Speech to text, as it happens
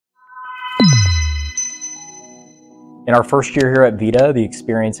In our first year here at Vita, the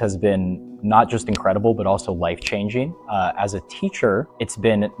experience has been not just incredible, but also life-changing. As a teacher, it's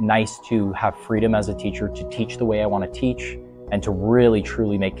been nice to have freedom as a teacher to teach the way I want to teach and to really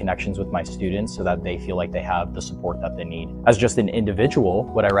truly make connections with my students so that they feel like they have the support that they need. As just an individual,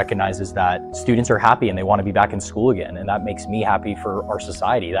 what I recognize is that students are happy and they want to be back in school again, and that makes me happy for our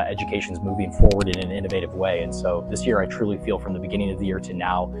society, that education's moving forward in an innovative way. And so this year I truly feel from the beginning of the year to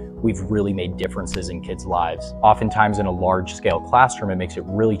now, we've really made differences in kids' lives. Oftentimes in a large-scale classroom, it makes it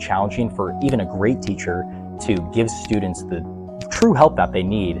really challenging for even a great teacher to give students the true help that they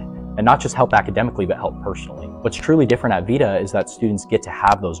need, and not just help academically, but help personally. What's truly different at Vita is that students get to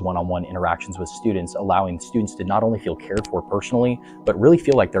have those one-on-one interactions with students, allowing students to not only feel cared for personally, but really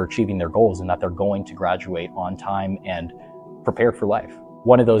feel like they're achieving their goals and that they're going to graduate on time and prepared for life.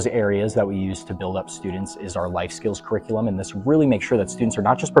 One of those areas that we use to build up students is our life skills curriculum, and this really makes sure that students are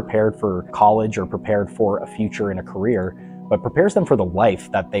not just prepared for college or prepared for a future in a career, but prepares them for the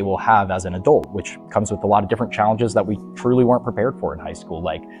life that they will have as an adult, which comes with a lot of different challenges that we truly weren't prepared for in high school,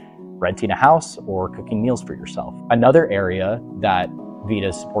 like renting a house or cooking meals for yourself. Another area that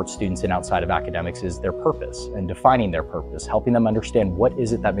Vita supports students in outside of academics is their purpose and defining their purpose, helping them understand what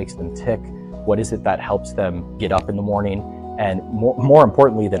is it that makes them tick, what is it that helps them get up in the morning, and more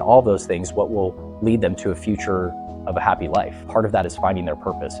importantly than all those things, what will lead them to a future of a happy life. Part of that is finding their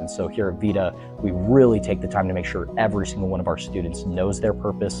purpose. And so here at Vita, we really take the time to make sure every single one of our students knows their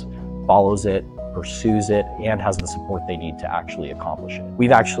purpose, follows it, pursues it, and has the support they need to actually accomplish it.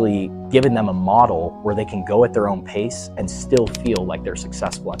 We've actually given them a model where they can go at their own pace and still feel like they're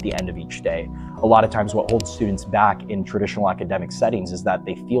successful at the end of each day. A lot of times what holds students back in traditional academic settings is that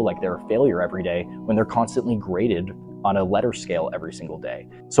they feel like they're a failure every day when they're constantly graded on a letter scale every single day.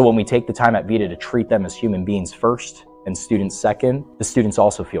 So when we take the time at Vita to treat them as human beings first and students second, the students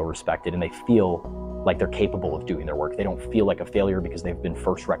also feel respected and they feel like they're capable of doing their work. They don't feel like a failure because they've been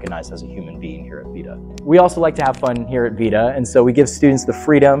first recognized as a human being here at Vita. We also like to have fun here at Vita, and so we give students the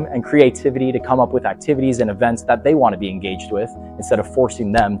freedom and creativity to come up with activities and events that they want to be engaged with instead of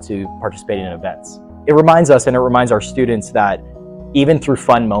forcing them to participate in events. It reminds us and it reminds our students that even through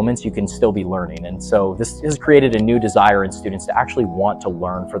fun moments, you can still be learning. And so this has created a new desire in students to actually want to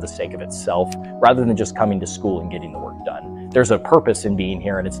learn for the sake of itself, rather than just coming to school and getting the work done. There's a purpose in being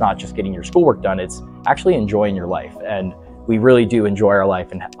here, and it's not just getting your schoolwork done, it's actually enjoying your life. And we really do enjoy our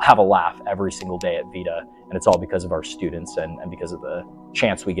life and have a laugh every single day at Vita. And it's all because of our students and because of the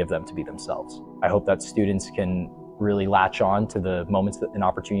chance we give them to be themselves. I hope that students can really latch on to the moments and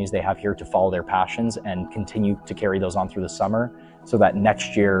opportunities they have here to follow their passions and continue to carry those on through the summer, so that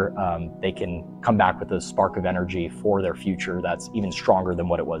next year they can come back with a spark of energy for their future that's even stronger than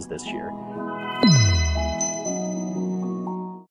what it was this year.